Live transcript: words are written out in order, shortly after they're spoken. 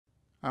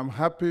I'm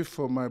happy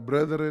for my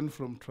brethren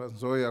from Trans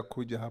Nzoia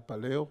kuja hapa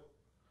leo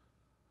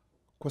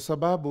kwa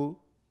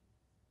sababu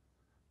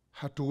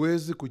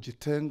hatuwezi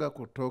kujitenga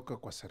kutoka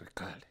kwa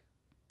serikali.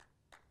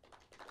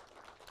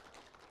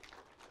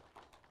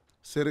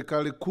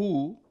 Serikali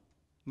kuu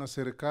na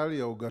serikali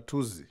ya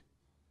ugatuzi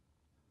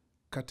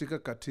katika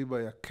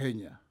katiba ya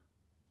Kenya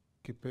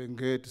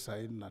kipengee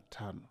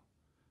 95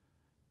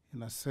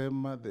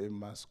 inasema they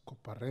must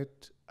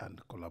cooperate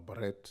and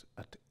collaborate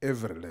at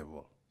every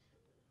level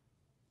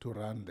to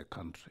run the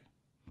country.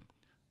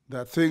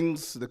 There are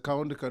things the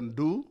county can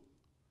do,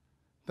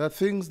 there are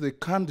things they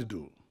can't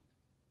do.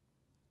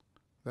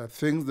 There are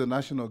things the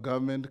national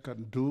government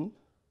can do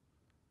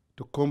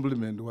to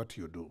complement what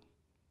you do.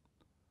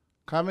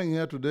 Coming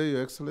here today,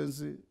 Your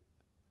Excellency,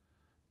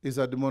 is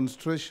a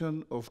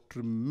demonstration of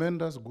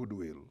tremendous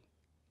goodwill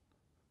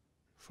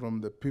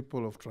from the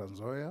people of Trans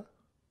Nzoia,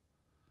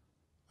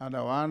 and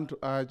I want to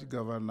urge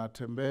Governor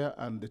Natembeya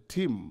and the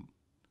team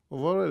of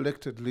all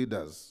elected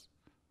leaders,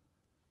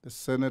 the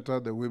senator,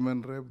 the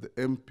women rep, the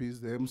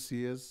MPs, the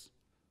MCAs,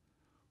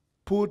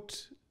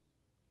 put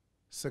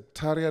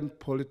sectarian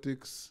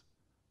politics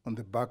on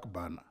the back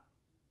burner.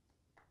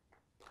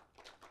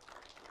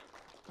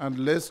 And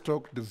let's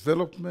talk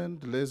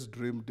development, let's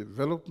dream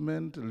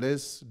development,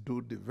 let's do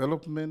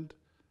development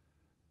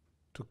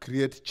to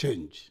create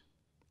change.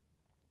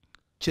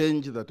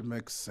 Change that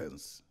makes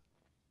sense.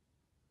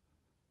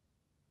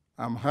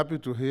 I'm happy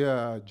to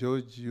hear,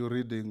 George, you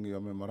reading your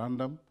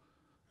memorandum.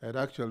 I had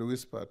actually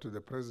whispered to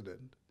the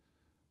president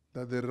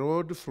that the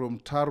road from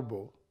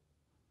Tarbo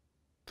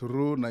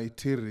through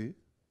Naitiri,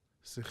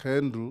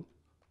 Sikhendu,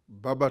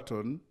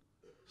 Babaton,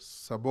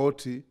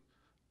 Saboti,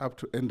 up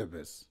to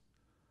Endebess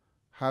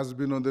has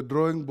been on the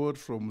drawing board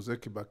from Mzee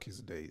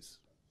Kibaki's days.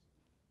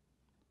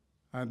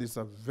 And it's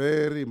a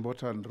very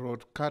important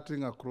road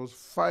cutting across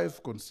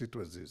 5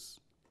 constituencies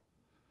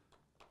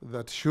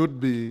that should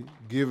be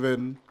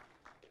given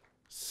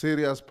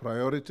serious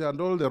priority, and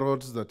all the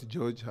roads that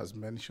George has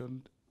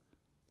mentioned.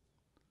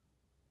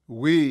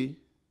 We,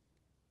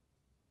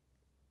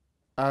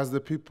 as the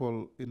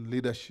people in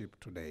leadership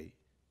today,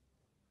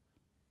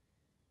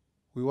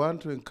 we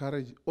want to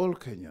encourage all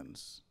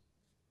Kenyans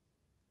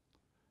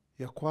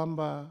ya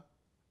kwamba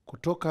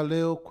kutoka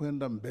leo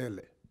kwenda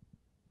mbele,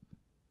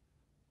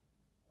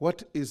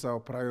 what is our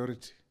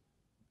priority?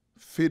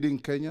 Feeding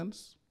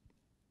Kenyans,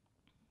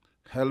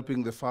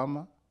 helping the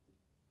farmer,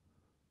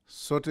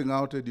 sorting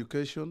out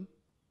education,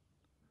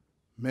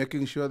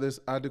 making sure there's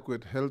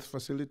adequate health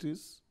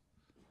facilities,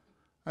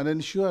 and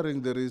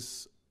ensuring there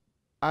is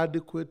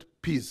adequate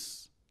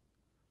peace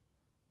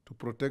to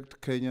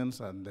protect Kenyans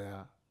and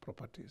their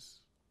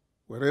properties,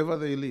 wherever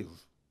they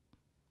live.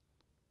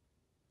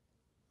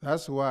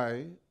 That's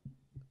why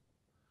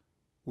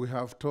we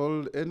have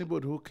told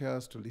anybody who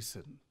cares to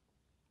listen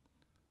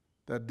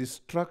that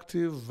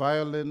destructive,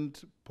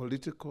 violent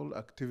political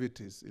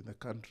activities in the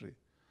country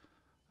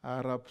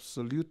are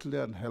absolutely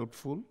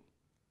unhelpful,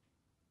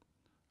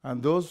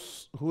 and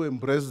those who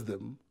embrace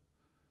them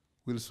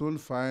will soon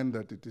find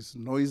that it is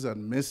noisy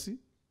and messy,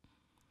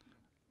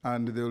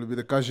 and there will be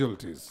the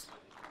casualties.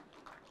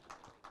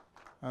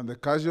 And the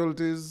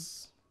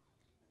casualties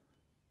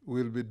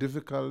will be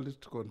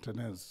difficult to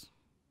contain.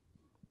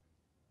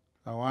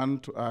 I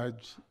want to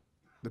urge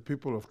the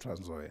people of Trans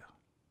Nzoia,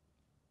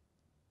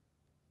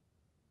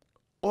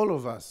 all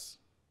of us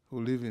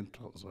who live in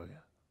Trans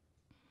Nzoia,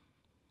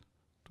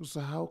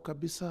 tusahau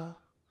kabisa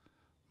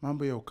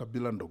mambo ya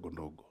ukabila ndogo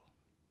ndogo.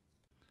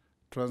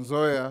 Trans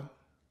Nzoia,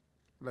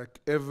 like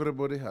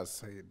everybody has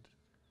said,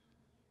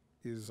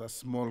 is a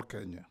small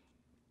Kenya.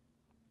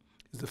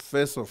 It's the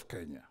face of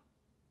Kenya.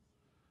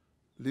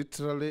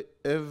 Literally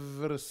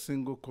every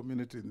single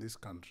community in this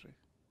country,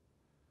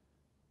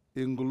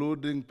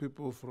 including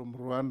people from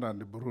Rwanda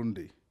and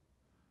Burundi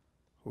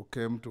who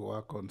came to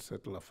work on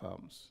settler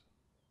farms,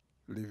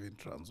 live in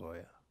Trans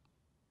Nzoia.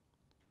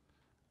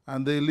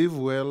 And they live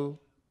well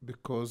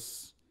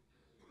because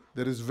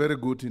there is very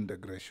good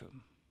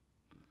integration.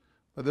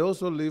 But they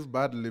also live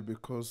badly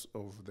because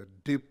of the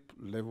deep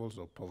levels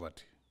of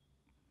poverty.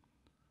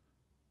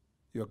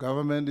 Your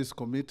government is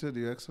committed,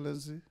 Your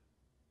Excellency,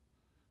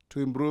 to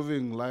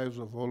improving lives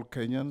of all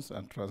Kenyans,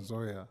 and Trans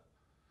Nzoia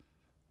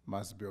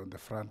must be on the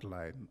front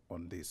line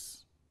on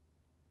this.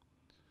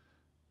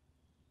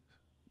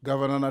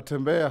 Governor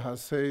Natembeya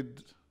has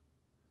said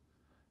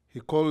he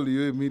called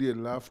you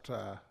immediately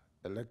after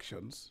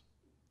elections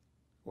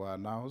were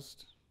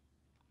announced.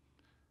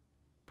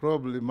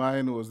 Probably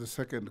mine was the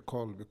second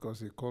call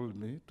because he called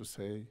me to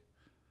say,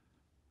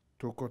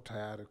 tuko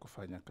tayari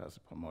kufanya kazi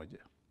pamoja.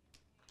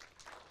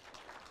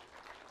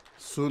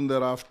 Soon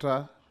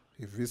thereafter,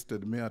 he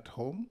visited me at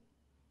home,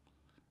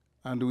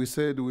 and we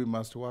said we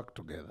must work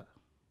together.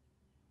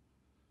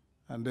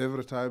 And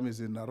every time he's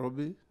in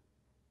Nairobi,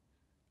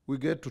 we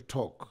get to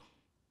talk.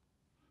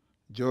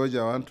 George,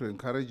 I want to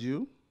encourage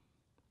you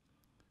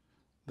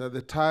that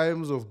the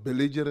times of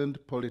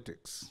belligerent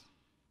politics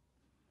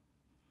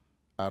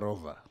are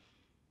over,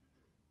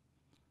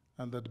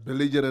 and that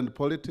belligerent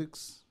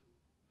politics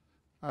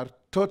are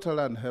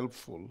totally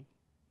unhelpful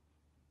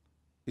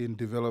in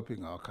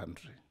developing our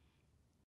country.